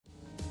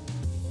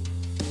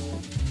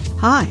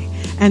Hi,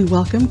 and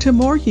welcome to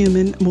More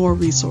Human, More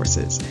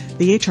Resources,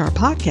 the HR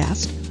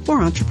podcast for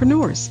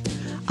entrepreneurs.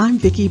 I'm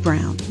Vicki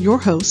Brown, your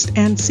host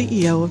and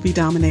CEO of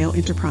Vidamaneo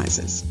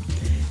Enterprises.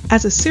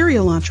 As a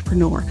serial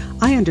entrepreneur,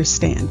 I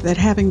understand that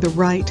having the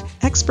right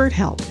expert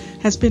help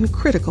has been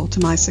critical to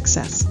my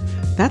success.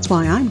 That's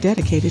why I'm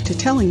dedicated to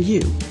telling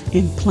you,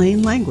 in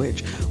plain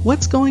language,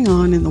 what's going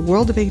on in the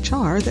world of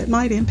HR that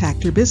might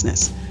impact your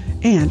business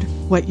and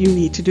what you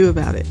need to do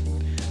about it,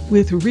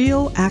 with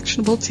real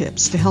actionable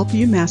tips to help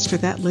you master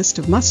that list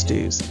of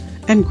must-dos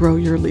and grow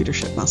your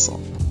leadership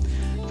muscle.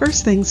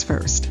 First things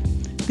first,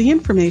 the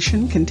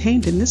information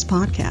contained in this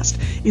podcast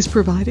is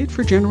provided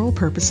for general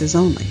purposes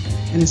only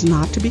and is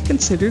not to be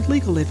considered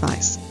legal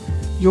advice.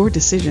 Your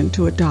decision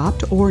to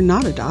adopt or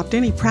not adopt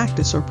any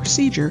practice or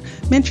procedure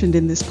mentioned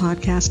in this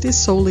podcast is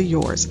solely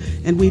yours,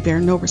 and we bear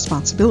no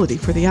responsibility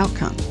for the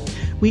outcome.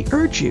 We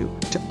urge you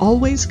to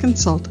always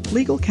consult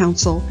legal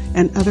counsel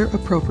and other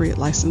appropriate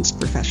licensed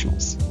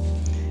professionals.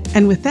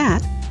 And with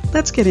that,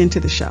 let's get into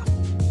the show.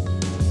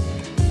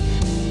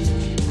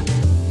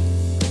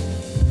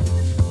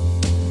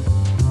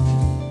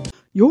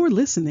 You're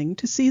listening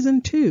to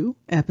Season 2,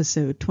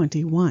 Episode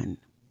 21.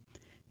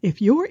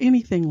 If you're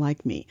anything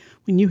like me,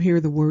 when you hear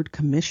the word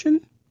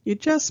commission, you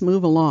just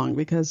move along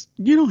because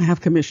you don't have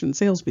commissioned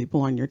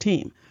salespeople on your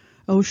team.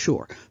 Oh,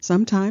 sure,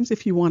 sometimes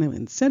if you want to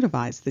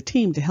incentivize the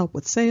team to help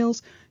with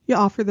sales, you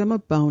offer them a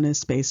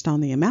bonus based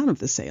on the amount of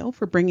the sale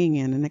for bringing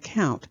in an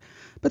account.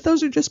 But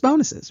those are just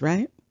bonuses,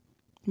 right?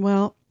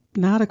 Well,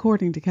 not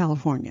according to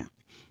California.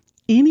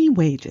 Any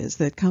wages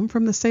that come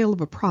from the sale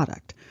of a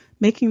product,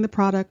 making the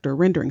product or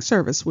rendering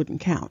service wouldn't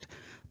count.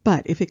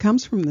 But if it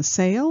comes from the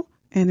sale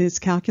and is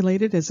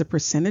calculated as a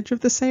percentage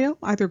of the sale,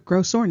 either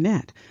gross or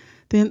net,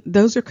 then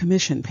those are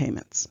commission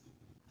payments.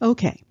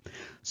 Okay,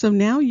 so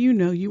now you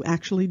know you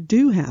actually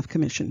do have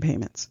commission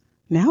payments.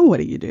 Now what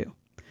do?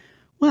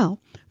 Well,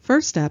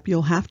 first up,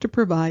 you'll have to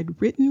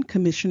provide written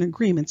commission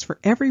agreements for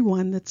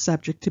everyone that's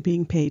subject to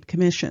being paid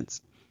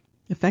commissions.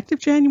 Effective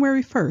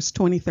January 1st,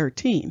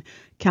 2013,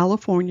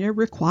 California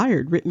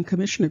required written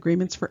commission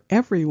agreements for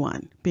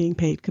everyone being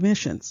paid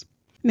commissions.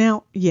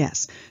 Now,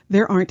 yes,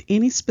 there aren't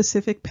any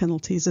specific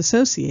penalties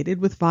associated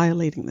with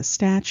violating the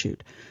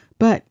statute,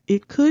 but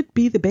it could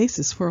be the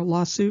basis for a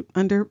lawsuit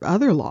under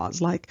other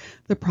laws like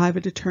the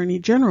Private Attorney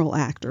General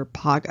Act, or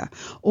PAGA,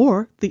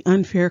 or the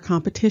Unfair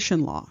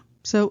Competition Law.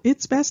 So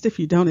it's best if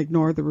you don't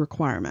ignore the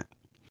requirement.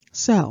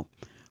 So,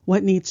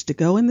 what needs to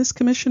go in this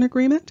commission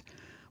agreement?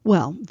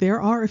 Well,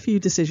 there are a few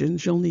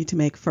decisions you'll need to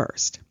make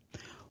first.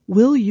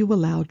 Will you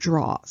allow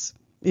draws?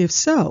 If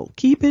so,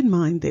 keep in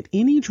mind that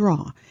any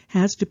draw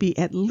has to be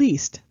at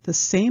least the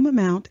same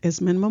amount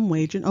as minimum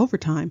wage and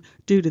overtime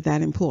due to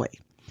that employee.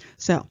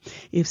 So,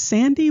 if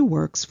Sandy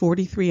works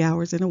 43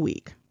 hours in a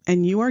week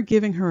and you are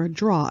giving her a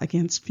draw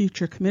against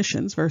future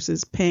commissions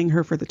versus paying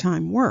her for the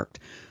time worked,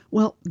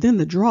 well, then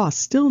the draw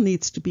still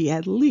needs to be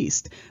at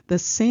least the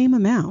same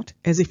amount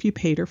as if you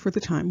paid her for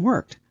the time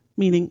worked,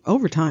 meaning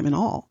overtime and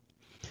all.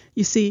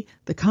 You see,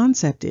 the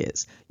concept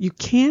is you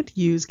can't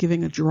use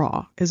giving a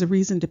draw as a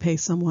reason to pay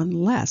someone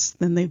less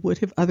than they would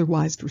have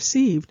otherwise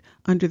received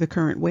under the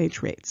current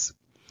wage rates.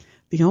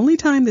 The only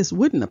time this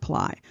wouldn't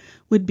apply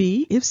would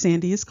be if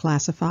Sandy is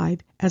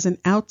classified as an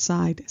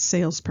outside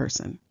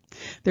salesperson.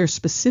 There are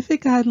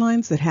specific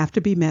guidelines that have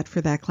to be met for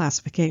that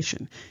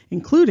classification,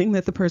 including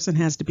that the person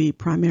has to be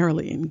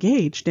primarily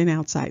engaged in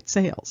outside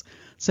sales,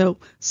 so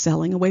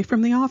selling away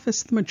from the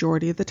office the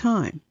majority of the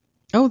time.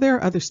 Oh, there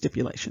are other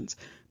stipulations,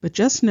 but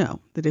just know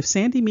that if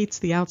Sandy meets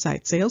the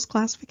outside sales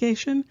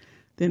classification,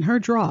 then her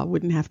draw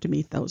wouldn't have to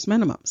meet those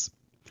minimums.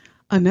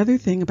 Another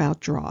thing about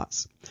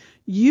draws,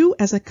 you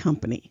as a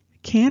company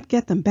can't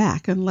get them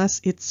back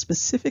unless it's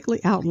specifically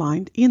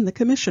outlined in the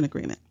commission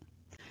agreement.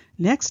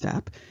 Next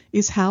up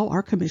is how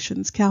are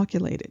commissions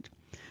calculated.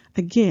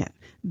 Again,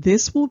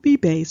 this will be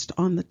based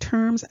on the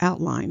terms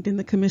outlined in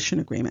the commission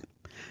agreement.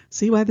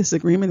 See why this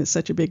agreement is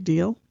such a big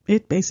deal?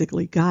 It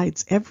basically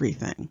guides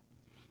everything.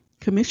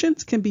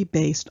 Commissions can be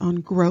based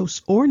on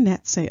gross or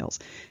net sales.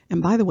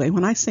 And by the way,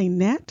 when I say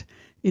net,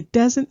 it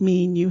doesn't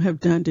mean you have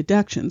done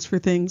deductions for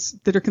things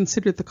that are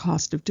considered the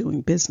cost of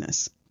doing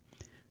business.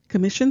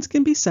 Commissions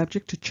can be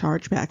subject to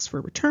chargebacks for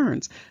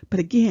returns,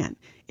 but again,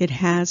 it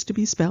has to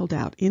be spelled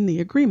out in the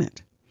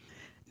agreement.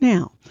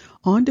 Now,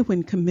 on to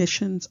when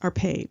commissions are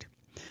paid.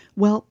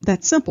 Well,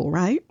 that's simple,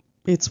 right?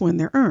 It's when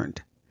they're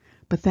earned.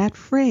 But that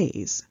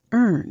phrase,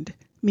 earned,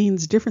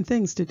 means different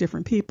things to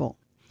different people,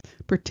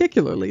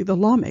 particularly the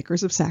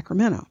lawmakers of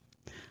Sacramento.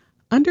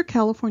 Under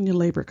California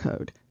Labor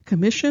Code,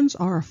 commissions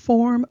are a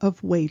form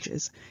of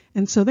wages,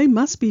 and so they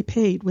must be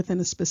paid within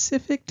a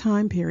specific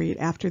time period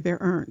after they're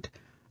earned.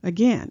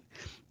 Again,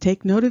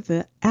 take note of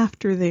the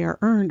after they are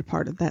earned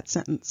part of that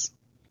sentence.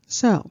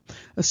 So,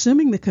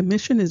 assuming the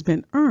commission has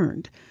been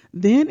earned,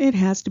 then it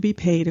has to be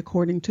paid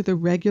according to the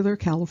regular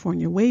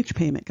California wage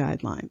payment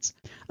guidelines,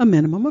 a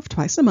minimum of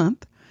twice a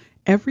month,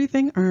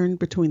 Everything earned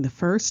between the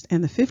 1st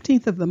and the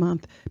 15th of the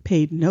month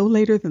paid no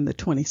later than the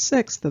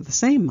 26th of the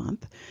same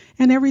month,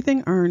 and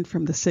everything earned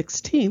from the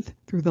 16th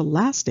through the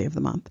last day of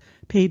the month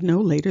paid no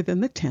later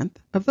than the 10th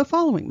of the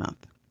following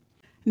month.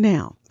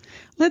 Now,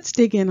 let's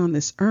dig in on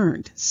this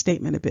earned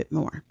statement a bit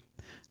more.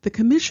 The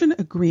commission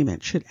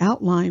agreement should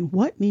outline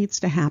what needs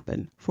to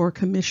happen for a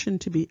commission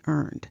to be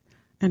earned.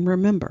 And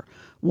remember,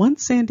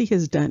 once Sandy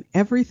has done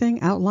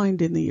everything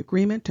outlined in the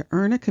agreement to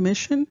earn a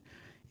commission,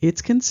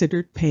 it's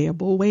considered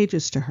payable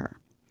wages to her.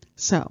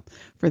 So,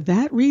 for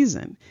that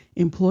reason,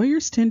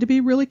 employers tend to be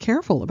really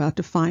careful about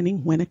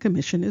defining when a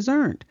commission is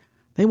earned.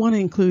 They want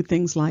to include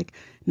things like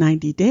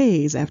 90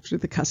 days after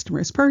the customer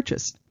is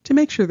purchased to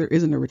make sure there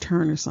isn't a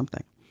return or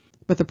something.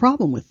 But the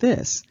problem with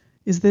this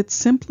is that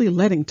simply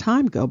letting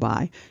time go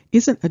by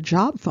isn't a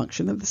job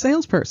function of the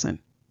salesperson.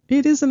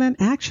 It isn't an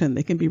action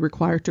they can be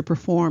required to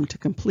perform to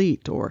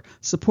complete or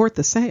support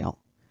the sale.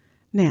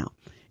 Now,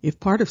 if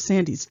part of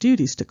Sandy's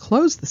duties to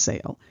close the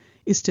sale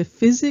is to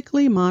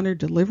physically monitor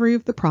delivery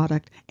of the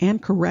product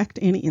and correct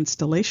any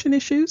installation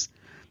issues,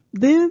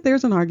 then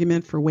there's an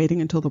argument for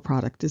waiting until the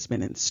product has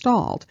been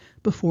installed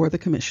before the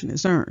commission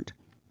is earned.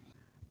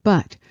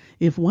 But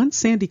if once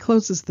Sandy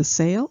closes the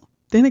sale,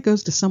 then it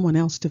goes to someone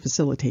else to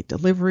facilitate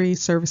delivery,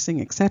 servicing,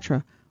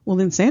 etc., well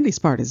then Sandy's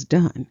part is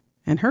done,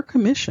 and her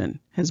commission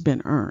has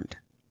been earned.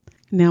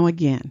 Now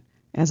again,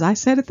 as I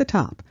said at the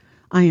top,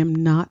 I am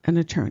not an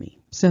attorney,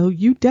 so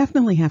you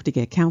definitely have to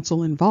get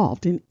counsel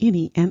involved in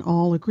any and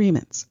all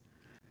agreements.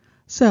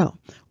 So,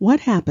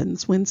 what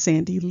happens when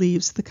Sandy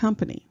leaves the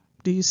company?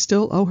 Do you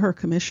still owe her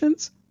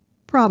commissions?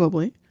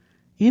 Probably.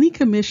 Any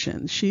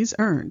commissions she's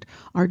earned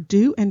are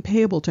due and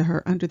payable to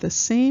her under the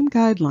same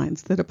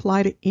guidelines that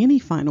apply to any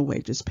final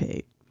wages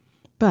paid.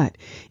 But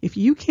if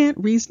you can't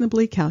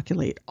reasonably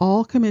calculate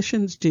all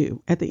commissions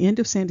due at the end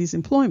of Sandy's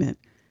employment,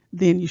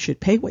 then you should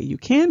pay what you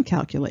can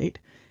calculate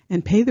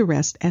and pay the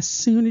rest as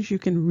soon as you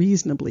can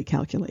reasonably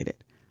calculate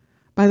it.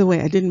 By the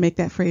way, I didn't make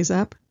that phrase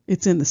up.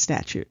 It's in the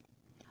statute.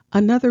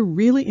 Another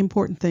really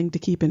important thing to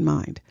keep in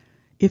mind,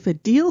 if a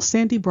deal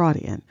Sandy brought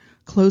in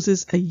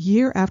closes a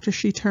year after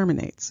she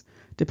terminates,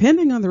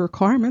 depending on the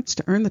requirements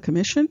to earn the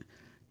commission,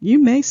 you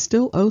may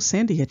still owe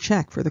Sandy a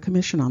check for the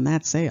commission on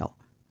that sale.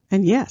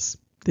 And yes,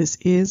 this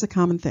is a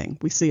common thing.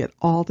 We see it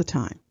all the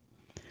time.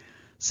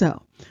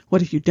 So,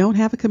 what if you don't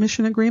have a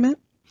commission agreement?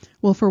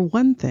 Well, for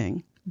one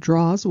thing,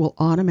 draws will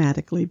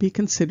automatically be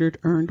considered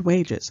earned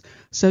wages,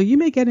 so you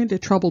may get into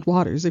troubled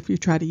waters if you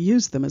try to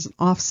use them as an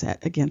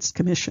offset against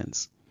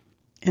commissions.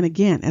 And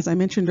again, as I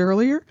mentioned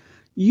earlier,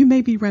 you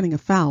may be running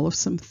afoul of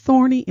some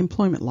thorny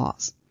employment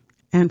laws.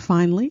 And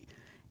finally,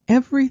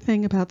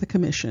 everything about the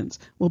commissions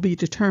will be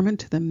determined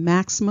to the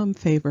maximum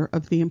favor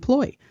of the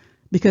employee,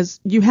 because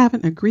you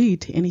haven't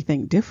agreed to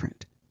anything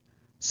different.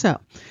 So,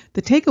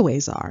 the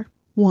takeaways are,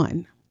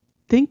 1.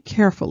 Think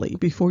carefully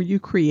before you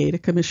create a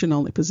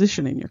commission-only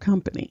position in your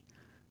company.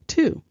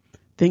 2.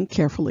 Think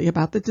carefully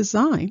about the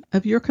design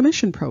of your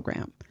commission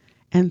program.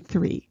 And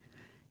 3.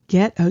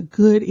 Get a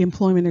good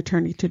employment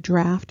attorney to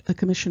draft a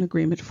commission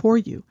agreement for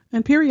you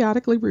and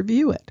periodically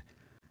review it.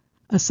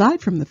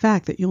 Aside from the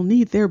fact that you'll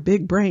need their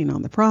big brain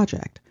on the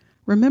project,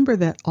 remember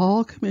that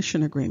all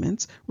commission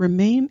agreements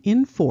remain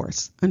in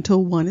force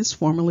until one is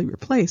formally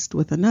replaced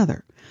with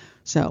another.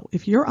 So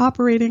if you're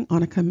operating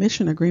on a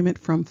commission agreement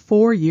from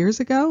 4 years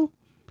ago,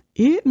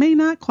 it may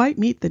not quite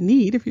meet the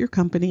need of your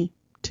company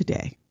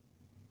today.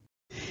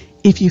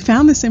 If you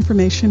found this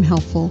information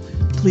helpful,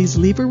 please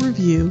leave a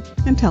review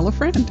and tell a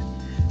friend.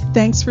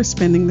 Thanks for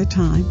spending the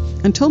time.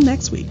 Until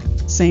next week,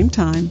 same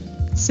time,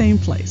 same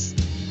place.